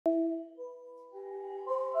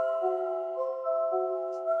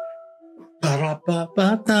No,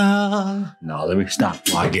 let me stop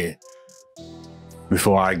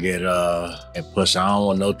before I get and push. I don't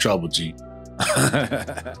want no trouble, G.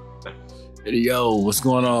 Yo, what's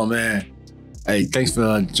going on, man? Hey, thanks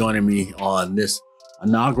for joining me on this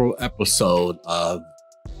inaugural episode of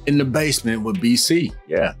In the Basement with BC.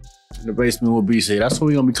 Yeah, In the Basement with BC. That's what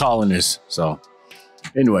we're gonna be calling this. So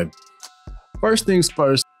anyway, first things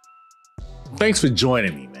first, thanks for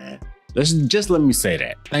joining me, man. Let me say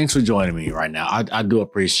that. Thanks for joining me right now. I do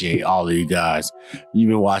appreciate all of you guys. You've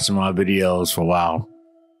been watching my videos for a while.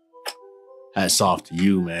 Hats off to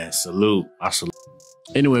you, man. Salute. I salute.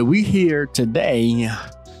 Anyway, we here today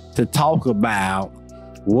to talk about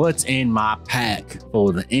what's in my pack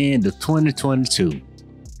for the end of 2022. Let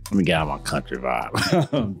me get out my country vibe.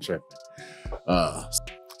 I'm tripping.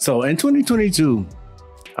 So in 2022,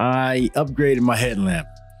 I upgraded my headlamp.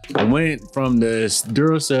 I went from this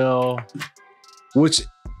Duracell, which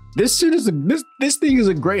this thing is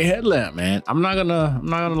a great headlamp, man. I'm not gonna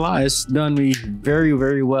lie, it's done me very,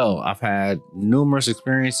 very well. I've had numerous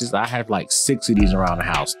experiences. I have like 6 of these around the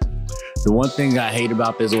house. The one thing I hate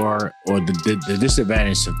about this, or the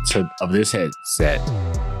disadvantage of this headset,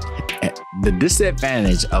 the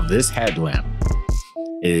disadvantage of this headlamp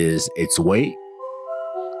is its weight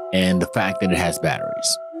and the fact that it has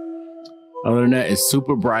batteries. Other than that, it's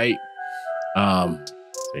super bright.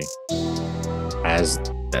 See, has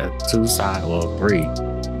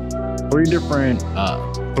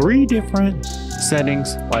three different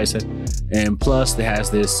settings, like I said, and plus it has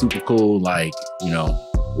this super cool, like,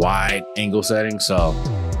 wide angle setting, so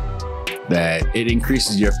that it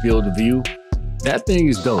increases your field of view. That thing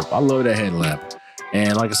is dope. I love that headlamp.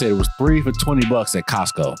 And like I said, it was 3 for $20 at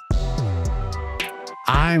Costco.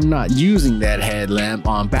 I'm not using that headlamp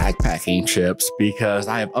on backpacking trips because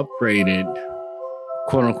I have upgraded,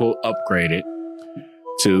 quote unquote, upgraded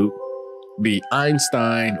to the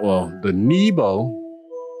Einstein, or the Nebo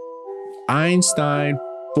Einstein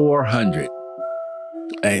 400.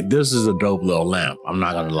 Hey, this is a dope little lamp. I'm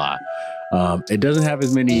not gonna lie. It doesn't have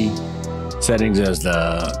as many settings as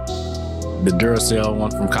the Duracell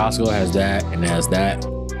one from Costco. It has that, and it has that.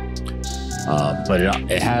 But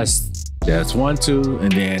it has, that's 1, 2,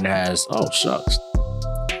 and then it has, oh shucks,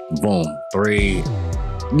 boom, 3.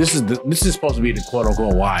 This is supposed to be the quote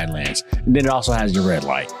unquote wide lens, and then it also has your red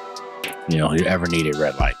light. Your ever needed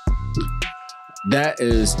red light.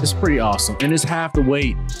 It's pretty awesome, and it's half the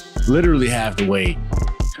weight, literally half the weight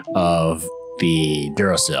of the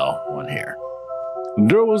Duracell one here.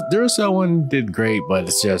 Duracell one did great, but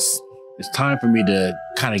it's time for me to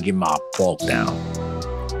kind of get my bulk down.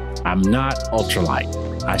 I'm not ultralight.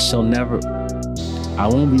 I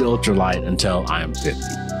won't be ultralight until I'm 50.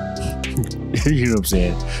 You know what I'm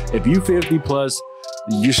saying? If you 50 plus,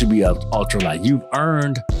 you should be ultralight. You've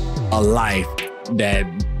earned a life that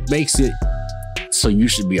makes it so you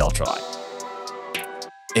should be ultralight.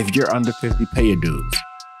 If you're under 50, pay your dues.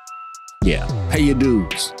 Yeah, pay your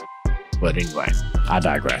dues. But anyway, I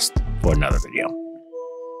digressed for another video.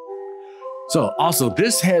 So also,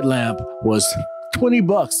 this headlamp was $20.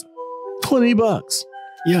 $20.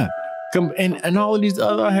 Yeah. And all of these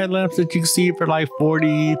other headlamps that you can see for like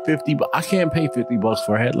 40, 50, but I can't pay $50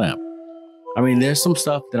 for a headlamp. I mean, there's some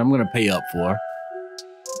stuff that I'm going to pay up for.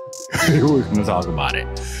 We're going to talk about it.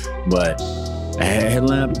 But a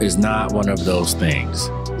headlamp is not one of those things.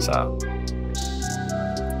 So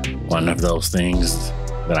one of those things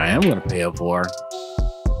that I am going to pay up for,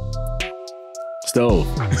 stove.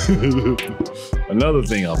 Another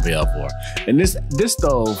thing I'll pay up for. And this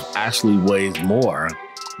stove actually weighs more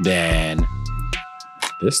than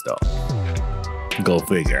this stove. Go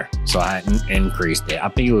figure. So I increased it. I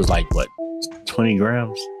think it was like, what, 20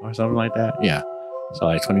 grams or something like that? Yeah. So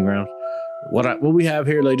like 20 grams. What we have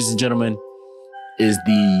here, ladies and gentlemen, is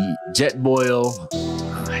the Jetboil.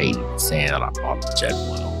 I hate saying that I bought the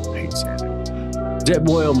Jetboil. I hate saying it.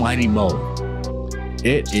 Jetboil MightyMo.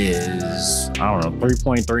 It is, I don't know,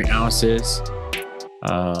 3.3 ounces.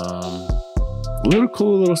 Little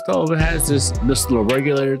cool little stove. It has this little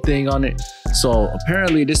regulator thing on it. So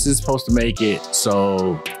apparently this is supposed to make it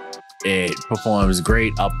so it performs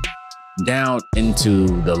great up, down into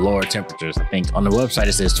the lower temperatures. I think on the website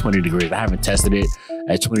it says 20 degrees. I haven't tested it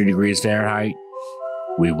at 20 degrees Fahrenheit.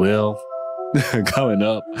 We will coming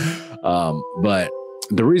up. But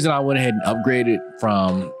the reason I went ahead and upgraded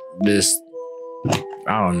from this,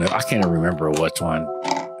 I don't know, I can't remember which one,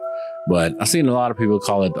 but I've seen a lot of people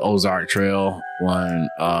call it the Ozark Trail one,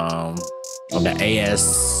 or the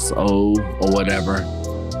ASO or whatever.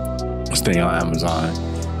 This thing on Amazon.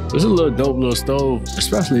 It's a little dope little stove,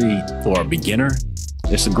 especially for a beginner.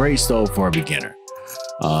 It's a great stove for a beginner.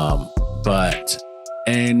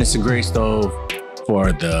 And it's a great stove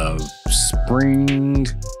for the spring,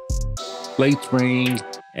 late spring,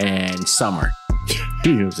 and summer.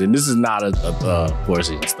 You know what I'm saying? This is not a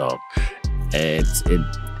 4-season stove.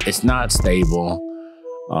 It's not stable,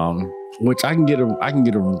 which I can get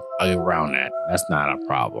around that. That's not a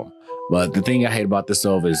problem. But the thing I hate about this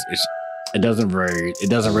stove is it doesn't work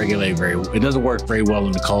very well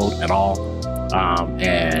in the cold at all,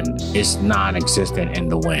 and it's non-existent in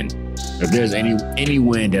the wind. If there's any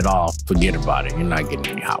wind at all, forget about it. You're not getting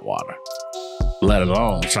any hot water, let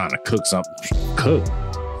alone trying to cook something. Cook?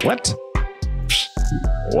 What?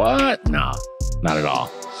 What? No, not at all.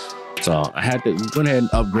 So I had to go ahead and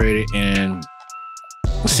upgrade it. And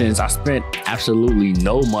since I spent absolutely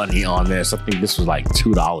no money on this, I think this was like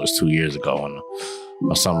 $2 2 years ago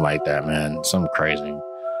or something like that, man. Something crazy.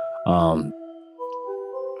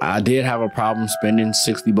 I did have a problem spending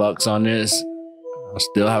 $60 on this. I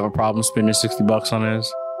still have a problem spending $60 on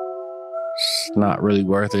this. It's not really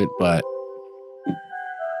worth it, but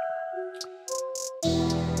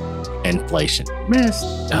inflation. Man,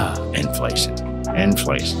 inflation.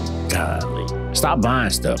 Godly. Stop buying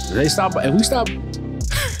stuff. If we stop. Let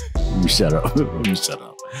me shut up.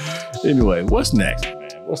 Anyway, what's next,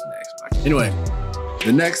 man? What's next, Mike? Anyway,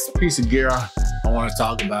 the next piece of gear I want to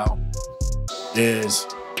talk about is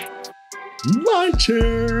my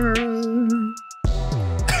chair.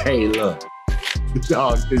 Hey, look.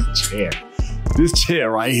 Dog, this chair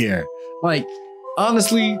right here. Like,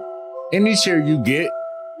 honestly, any chair you get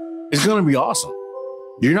is gonna be awesome.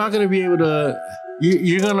 You're not gonna be able to.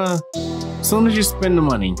 You're gonna, as soon as you spend the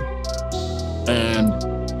money, and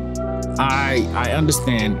I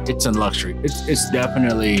understand it's a luxury. It's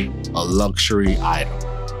definitely a luxury item,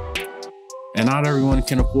 and not everyone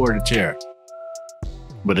can afford a chair.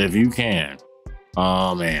 But if you can,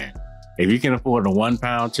 oh man, if you can afford a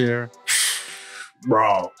 £1 chair,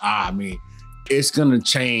 bro, I mean, it's gonna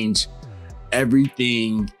change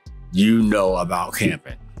everything you know about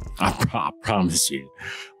camping. I promise you.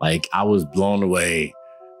 Like, I was blown away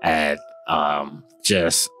at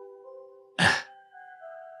just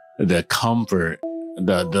the comfort,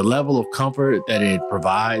 the level of comfort that it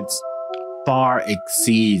provides far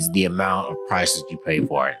exceeds the amount of prices you pay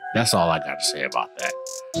for it. That's all I got to say about that.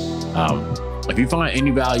 If you find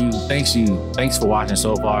any value, thanks for watching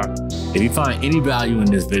so far. If you find any value in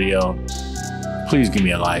this video, please give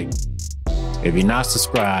me a like. If you're not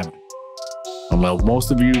subscribed, I know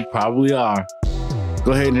most of you probably are,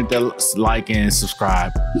 go ahead and hit that like and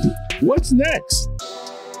subscribe. What's next?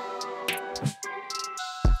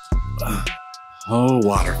 Oh,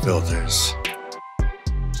 water filters.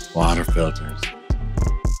 Water filters.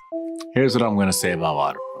 Here's what I'm gonna say about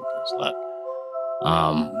water filters. Look,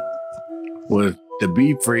 with the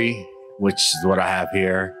BeFree, which is what I have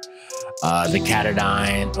here, the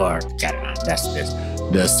Katadyn,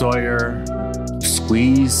 the Sawyer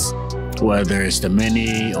squeeze, whether it's the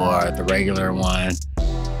mini or the regular one,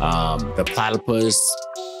 the platypus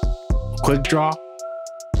quick draw,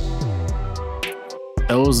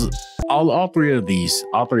 all three of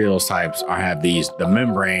those types have the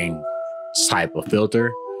membrane type of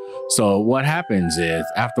filter. So what happens is,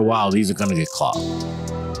 after a while, these are gonna get clogged.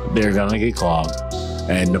 They're gonna get clogged,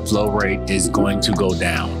 and the flow rate is going to go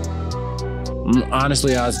down.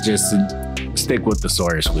 Honestly, I was just stick with the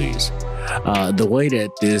Sawyer squeeze. The way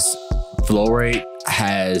that this flow rate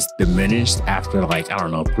has diminished after, like, I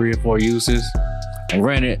don't know, 3 or 4 uses. And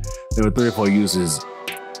granted, there were 3 or 4 uses.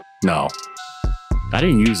 No, I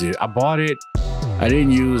didn't use it. I bought it. I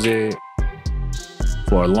didn't use it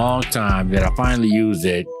for a long time. Then I finally used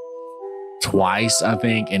it twice, I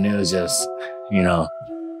think. And it was just, you know,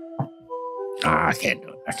 I can't do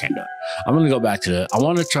it. I'm going to go back to I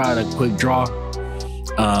want to try the quick draw.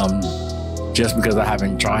 Just because I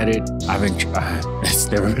haven't tried it. I haven't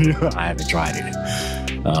tried it.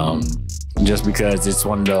 Just because it's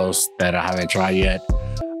one of those that I haven't tried yet.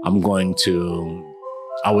 I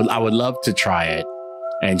would love to try it,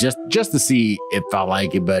 and just to see if I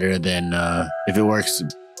like it better than if it works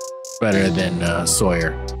better than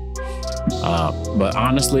Sawyer. But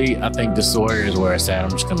honestly, I think the Sawyer is where it's at.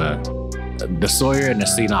 I'm just gonna the Sawyer and the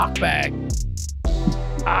C-Knock bag.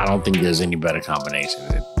 I don't think there's any better combination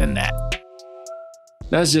than that.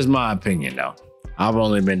 That's just my opinion, though. I've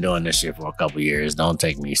only been doing this shit for a couple years. Don't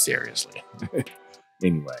take me seriously.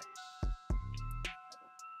 Anyway.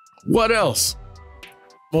 What else?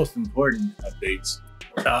 Most important updates.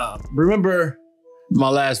 Remember my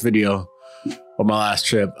last video or my last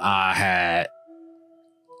trip, I had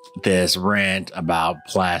this rant about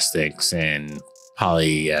plastics and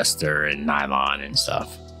polyester and nylon and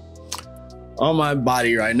stuff. On my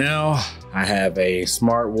body right now, I have a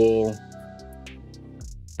Smartwool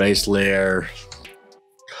base layer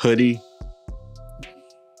hoodie,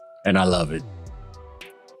 and I love it.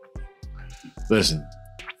 Listen,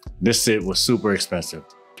 this shit was super expensive,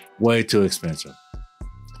 way too expensive.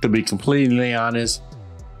 To be completely honest,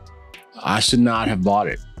 I should not have bought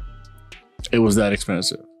it. It was that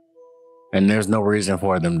expensive. And there's no reason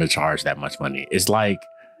for them to charge that much money. It's like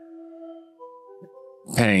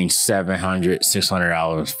paying $700,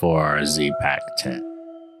 $600 for a Z-Pack tent.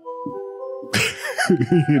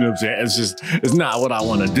 You know what I'm saying? It's not what I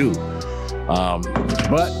want to do.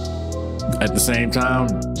 But at the same time,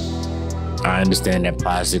 I understand that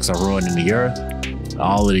plastics are ruining the earth.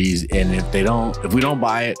 All of these, and if we don't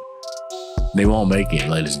buy it, they won't make it,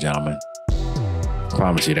 ladies and gentlemen. I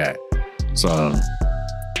promise you that. So,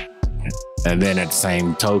 and then at the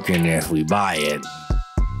same token, if we buy it,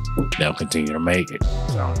 they'll continue to make it.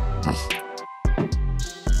 So,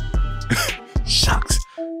 shucks.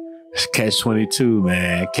 Catch-22,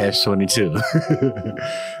 man. Catch-22.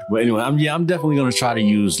 But anyway, I'm definitely gonna try to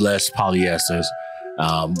use less polyesters,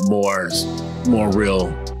 more real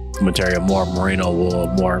material, more merino wool,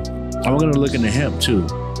 more. I'm gonna look into hemp too.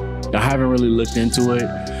 I haven't really looked into it.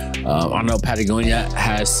 I know Patagonia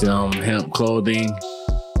has some hemp clothing,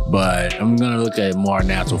 but I'm gonna look at more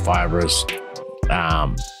natural fibers.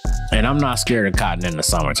 And I'm not scared of cotton in the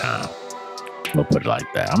summertime. We'll put it like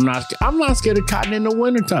that. I'm not scared of cotton in the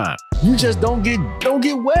wintertime. You just don't get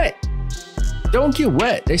wet. Don't get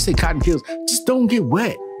wet. They say cotton kills. Just don't get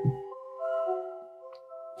wet.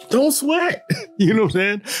 Don't sweat. You know what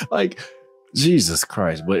I'm saying? Like, Jesus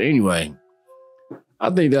Christ. But anyway, I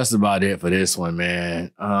think that's about it for this one,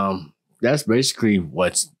 man. That's basically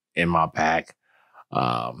what's in my pack.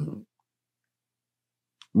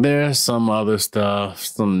 There's some other stuff,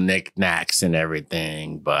 some knickknacks and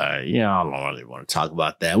everything, but I don't really want to talk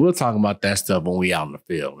about that. We'll talk about that stuff when we out in the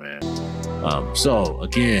field, man. So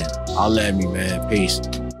again, holla at me, man. Peace.